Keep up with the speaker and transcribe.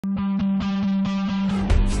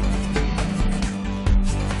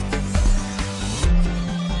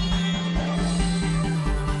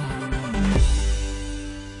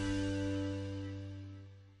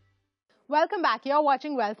Welcome back. You're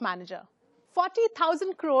watching Wealth Manager.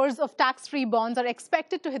 40,000 crores of tax-free bonds are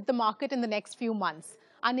expected to hit the market in the next few months.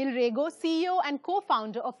 Anil Rego, CEO and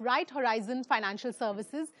co-founder of Right Horizon Financial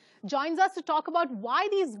Services, joins us to talk about why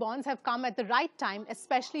these bonds have come at the right time,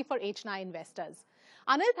 especially for HNI investors.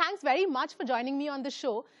 Anil, thanks very much for joining me on the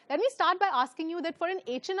show. Let me start by asking you that for an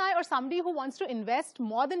HNI or somebody who wants to invest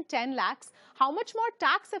more than 10 lakhs, how much more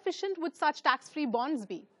tax efficient would such tax-free bonds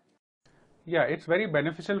be? Yeah, it's very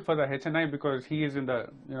beneficial for the HNI because he is in the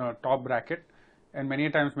top bracket, and many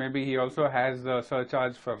times maybe he also has the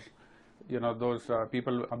surcharge for those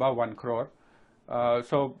people above 1 crore.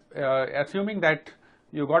 Assuming that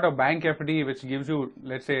you got a bank FD which gives you,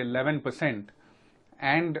 let's say, 11%,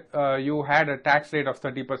 and you had a tax rate of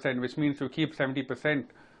 30%, which means you keep 70%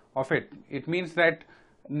 of it. It means that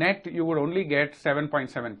net you would only get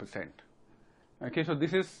 7.7%. Okay, so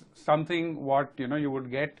this is something what you would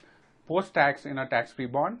get post-tax in a tax-free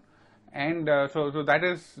bond, and so that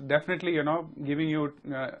is definitely giving you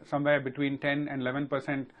somewhere between 10 and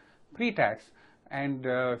 11% pre-tax, and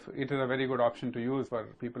it is a very good option to use for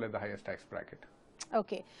people at the highest tax bracket.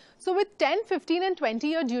 Okay, so with 10, 15 and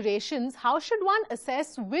 20-year durations, how should one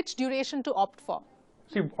assess which duration to opt for?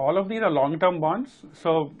 See, all of these are long-term bonds,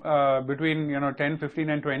 so between 10, 15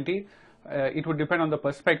 and 20, it would depend on the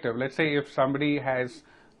perspective. Let's say if somebody has,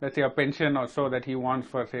 let's say, a pension or so that he wants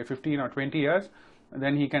for, say, 15 or 20 years,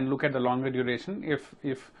 then he can look at the longer duration.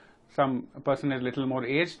 If some person is a little more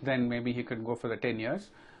aged, then maybe he could go for the 10 years.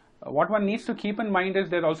 What one needs to keep in mind is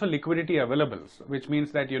there's also liquidity available, which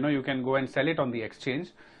means that you can go and sell it on the exchange.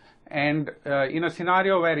 And in a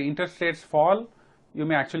scenario where interest rates fall, you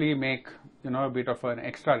may actually make a bit of an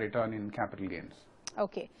extra return in capital gains.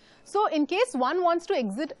 Okay. So in case one wants to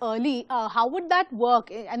exit early, how would that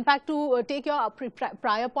work? In fact, to take your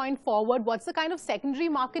prior point forward, what's the kind of secondary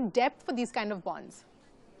market depth for these kind of bonds?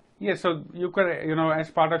 Yes, so you could,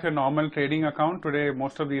 as part of your normal trading account, today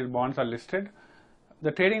most of these bonds are listed.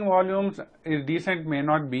 The trading volumes is decent, may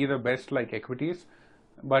not be the best like equities,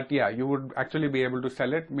 but yeah, you would actually be able to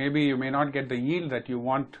sell it. Maybe you may not get the yield that you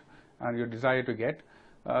want and you desire to get.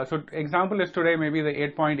 So example is today maybe the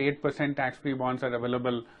 8.8% tax-free bonds are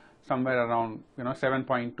available somewhere around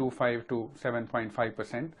 7.25 to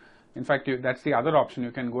 7.5%. In fact, that's the other option.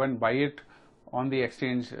 You can go and buy it on the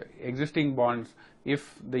exchange, existing bonds.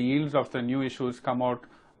 If the yields of the new issues come out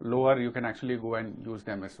lower, you can actually go and use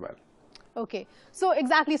them as well. Okay, so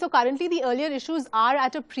exactly. So currently the earlier issues are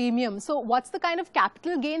at a premium. So what's the kind of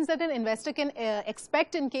capital gains that an investor can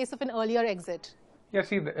expect in case of an earlier exit? Yeah,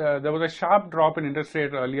 see, there was a sharp drop in interest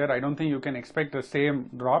rate earlier. I don't think you can expect the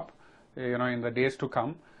same drop, in the days to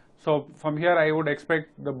come. So from here, I would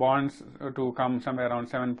expect the bonds to come somewhere around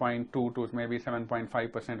 7.2 to maybe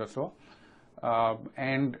 7.5% or so.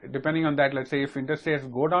 And depending on that, let's say if interest rates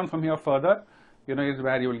go down from here further, is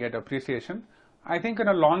where you will get appreciation. I think on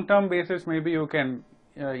a long-term basis, maybe you can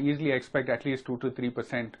easily expect at least 2 to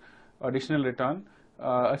 3% additional return,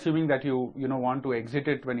 assuming that you want to exit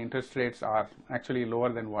it when interest rates are actually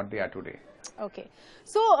lower than what they are today. Okay.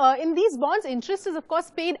 So in these bonds, interest is of course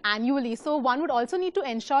paid annually. So one would also need to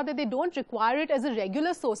ensure that they don't require it as a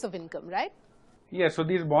regular source of income, right? Yes, so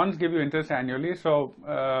these bonds give you interest annually. So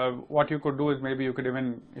what you could do is maybe you could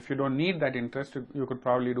even, if you don't need that interest, you could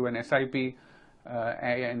probably do an SIP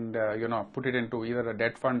and put it into either a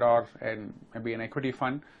debt fund or maybe an equity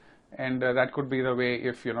fund, and that could be the way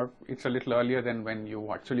if it's a little earlier than when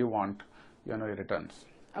you actually want your returns.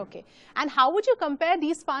 Okay, and how would you compare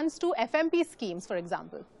these funds to FMP schemes, for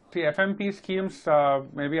example? See, FMP schemes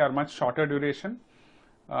maybe are much shorter duration.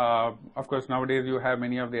 Of course, nowadays you have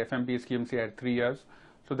many of the FMP schemes here at 3 years,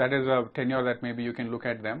 so that is a tenure that maybe you can look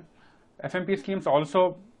at them. FMP schemes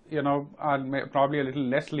also are probably a little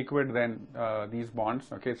less liquid than these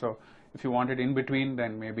bonds. Okay, so if you want it in between,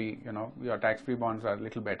 then maybe your tax-free bonds are a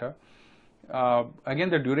little better. Again,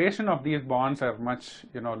 the duration of these bonds are much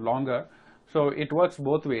longer, so it works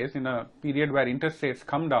both ways. In a period where interest rates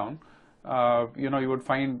come down, you would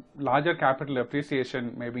find larger capital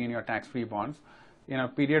appreciation maybe in your tax-free bonds. In a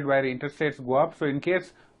period where interest rates go up, so in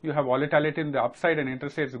case you have volatility in the upside and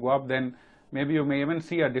interest rates go up, then maybe you may even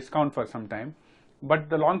see a discount for some time. But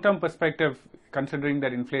the long-term perspective, considering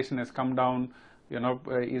that inflation has come down,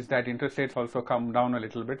 is that interest rates also come down a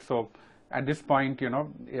little bit. So at this point,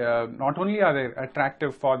 not only are they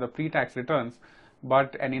attractive for the pre-tax returns,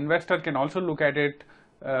 but an investor can also look at it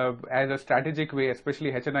as a strategic way,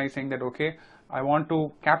 especially HNI, saying that, okay, I want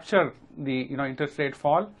to capture the interest rate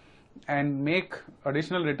fall and make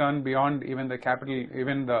additional return beyond even the capital,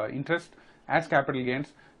 even the interest as capital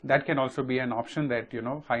gains. That can also be an option that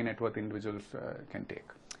high net worth individuals can take.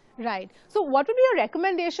 Right. So what would be your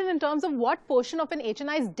recommendation in terms of what portion of an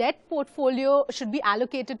HNI's debt portfolio should be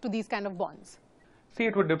allocated to these kind of bonds? See,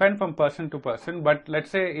 it would depend from person to person, but let's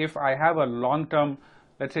say if I have a long-term,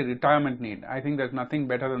 let's say retirement need, I think there's nothing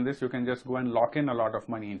better than this. You can just go and lock in a lot of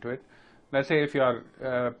money into it. Let's say if your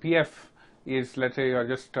PF is, let's say you're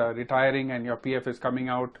just retiring and your PF is coming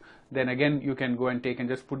out, then again you can go and take and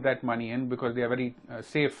just put that money in, because they are very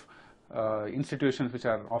safe institutions which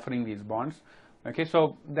are offering these bonds. Okay,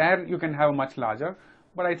 so there you can have much larger,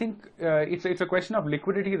 but I think it's a question of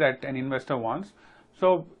liquidity that an investor wants.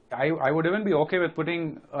 So I would even be okay with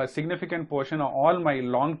putting a significant portion of all my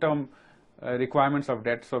long-term requirements of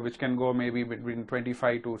debt, so which can go maybe between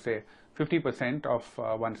 25 to say 50%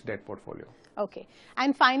 of one's debt portfolio. Okay.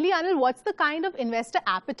 And finally, Anil, what's the kind of investor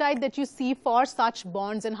appetite that you see for such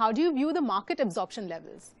bonds, and how do you view the market absorption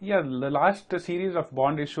levels? Yeah, the last series of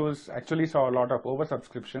bond issues actually saw a lot of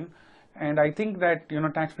oversubscription, and I think that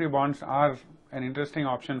tax-free bonds are an interesting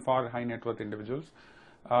option for high net worth individuals.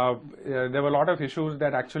 There were a lot of issues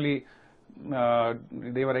that actually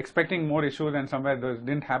they were expecting more issues, and somewhere those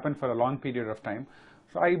didn't happen for a long period of time.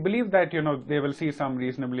 So I believe that they will see some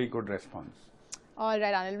reasonably good response. All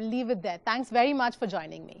right, Anil, we'll leave it there. Thanks very much for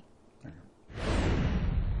joining me.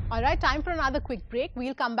 All right, time for another quick break.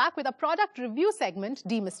 We'll come back with a product review segment,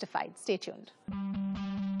 Demystified. Stay tuned.